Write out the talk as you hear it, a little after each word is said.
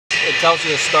tells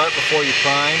you to start before you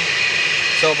prime.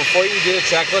 So before you do the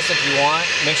checklist, if you want,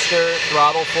 mixture,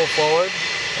 throttle, full forward.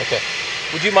 Okay.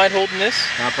 Would you mind holding this?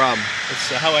 Not a problem. It's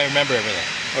how I remember everything.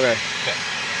 Okay. Okay.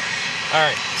 All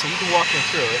right, so you can walk me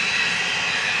through it.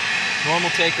 Normal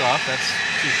takeoff, that's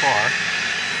too far.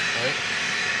 Right.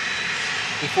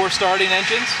 Before starting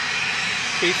engines,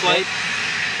 pre-flight,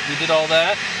 we did all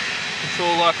that.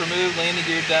 Control lock removed, landing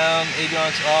gear down,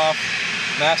 avionics off,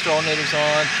 master alternators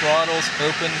on, throttles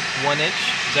open 1 inch.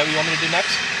 Is that what you want me to do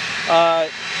next? I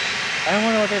don't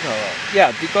know what they're talking about.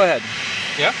 Yeah, go ahead.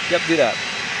 Yeah? Yep, do that.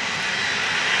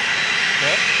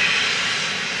 Okay.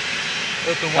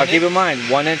 Open 1 Now inch. keep in mind,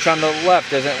 1 inch on the left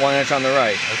isn't 1 inch on the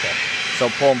right. Okay. So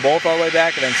pull them both all the way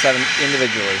back and then set them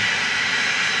individually.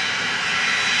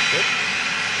 Good.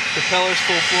 Propellers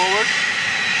full forward.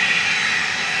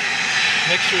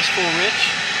 Mixtures full rich.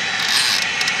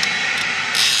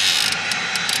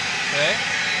 Okay.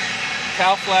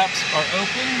 Cow flaps are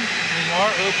open. They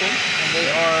are open, and they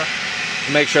are.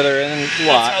 Make sure they're in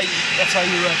lock. That's how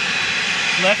you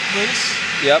left loose.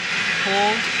 Yep.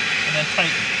 Hold, and then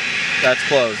tighten. That's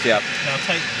closed. Yep. Now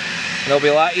tighten. It'll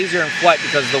be a lot easier in flight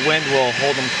because the wind will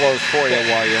hold them closed for you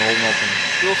while you're holding open.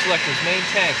 Fuel selectors, main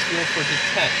tanks, fuel for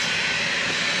detent.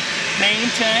 Main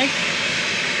tank.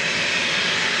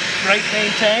 Right main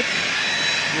tank.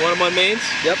 You want them on mains?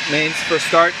 Yep, mains for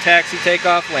start, taxi,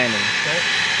 takeoff, landing. Okay.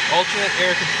 Alternate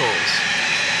air controls,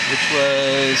 which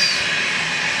was...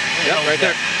 Yep, right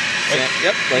there. Right.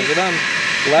 Yep, those are them.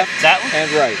 Left that one?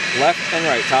 and right. Left and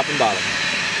right, top and bottom.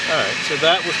 Alright, so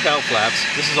that was cow flaps.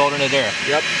 This is alternate air.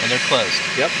 Yep. And they're closed.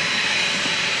 Yep.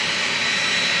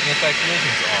 Anti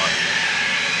collisions on.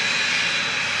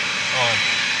 On.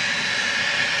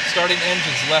 Starting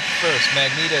engines left first.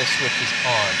 Magneto switch is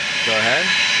on. Go ahead.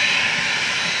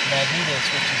 Magneto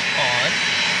switch is on.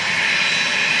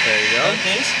 There you go. Both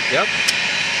these? Yep.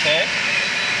 Okay.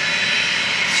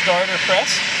 Starter press.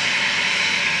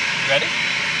 Ready?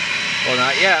 Well,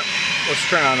 not yet. Let's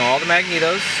turn on all the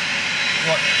magnetos.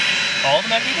 What? All the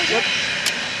magnetos? Yep.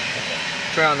 Okay.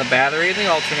 Turn on the battery and the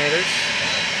alternators.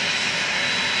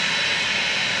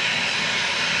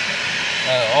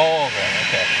 All of them.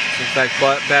 Okay. In fact,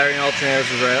 battery and alternators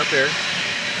is right up here.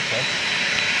 Okay.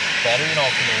 Battery and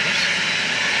alternators.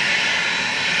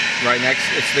 Right next,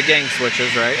 it's the gang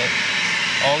switches, right?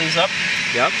 Okay. All these up.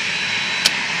 Yep.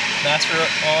 Master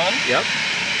on. Yep.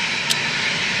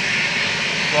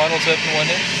 Throttles open 1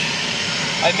 inch.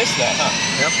 I missed that, huh?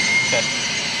 Yep. Okay.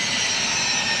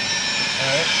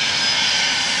 Alright.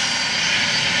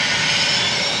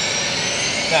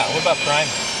 Now, what about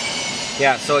priming?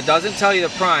 Yeah, so it doesn't tell you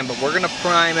the prime, but we're going to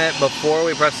prime it before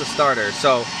we press the starter.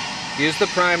 So use the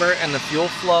primer and the fuel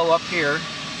flow up here.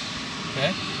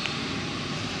 Okay.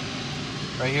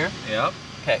 Right here? Yep.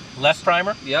 Okay. Left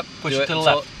primer? Yep. Push it to the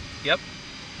left. Yep.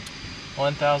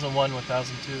 1001,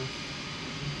 1002.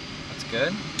 That's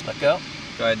good. Let go.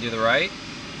 Go ahead and do the right.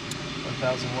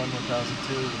 1001,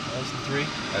 1002, 1003.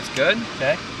 That's good.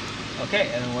 Okay.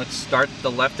 Okay, and then let's start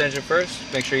the left engine first.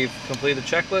 Make sure you've completed the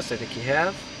checklist. I think you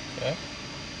have. Okay.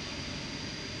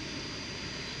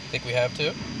 Think we have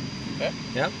to. Okay.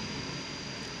 Yep.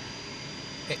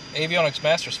 Avionics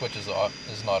master switch is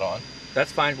not on.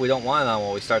 That's fine. We don't want it on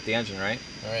when we start the engine, right?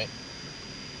 All right.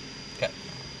 Okay.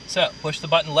 So push the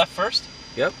button left first.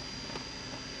 Yep.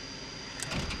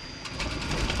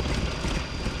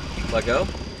 Let go.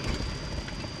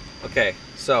 Okay,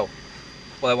 so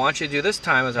what I want you to do this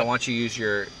time is I want you to use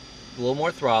a little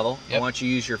more throttle. Yep. I want you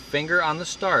to use your finger on the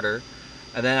starter,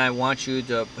 and then I want you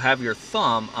to have your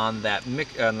thumb on that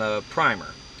on the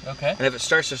primer. Okay. And if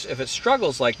it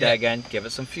struggles like that again, give it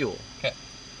some fuel. Okay.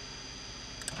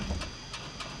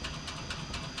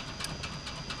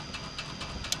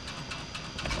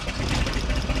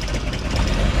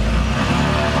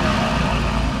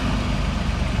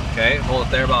 Okay, hold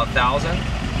it there about 1,000.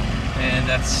 And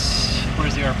that's,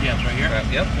 where's the RPMs? Right here?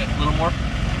 Yep. Okay, a little more.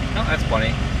 No, that's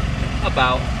plenty.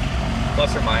 About,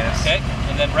 plus or minus. Okay,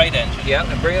 and then right engine. Yep,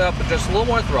 and bring it up with just a little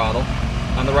more throttle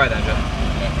on the right engine.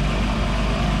 Okay.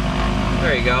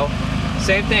 There you go.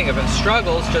 Same thing, if it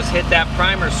struggles, just hit that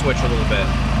primer switch a little bit.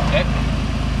 Okay.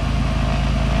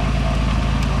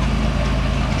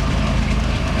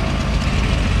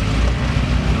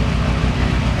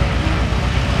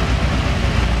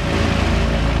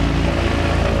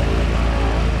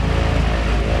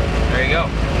 There you go.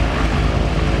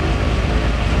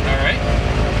 Alright.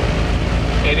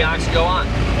 Avionics go on.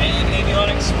 And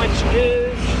avionics switch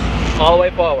is All the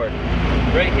way forward.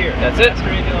 right here. That's it. Master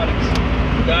avionics.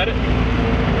 Got it?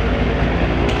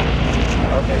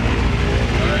 Okay.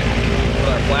 Alright. Put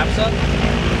our flaps up.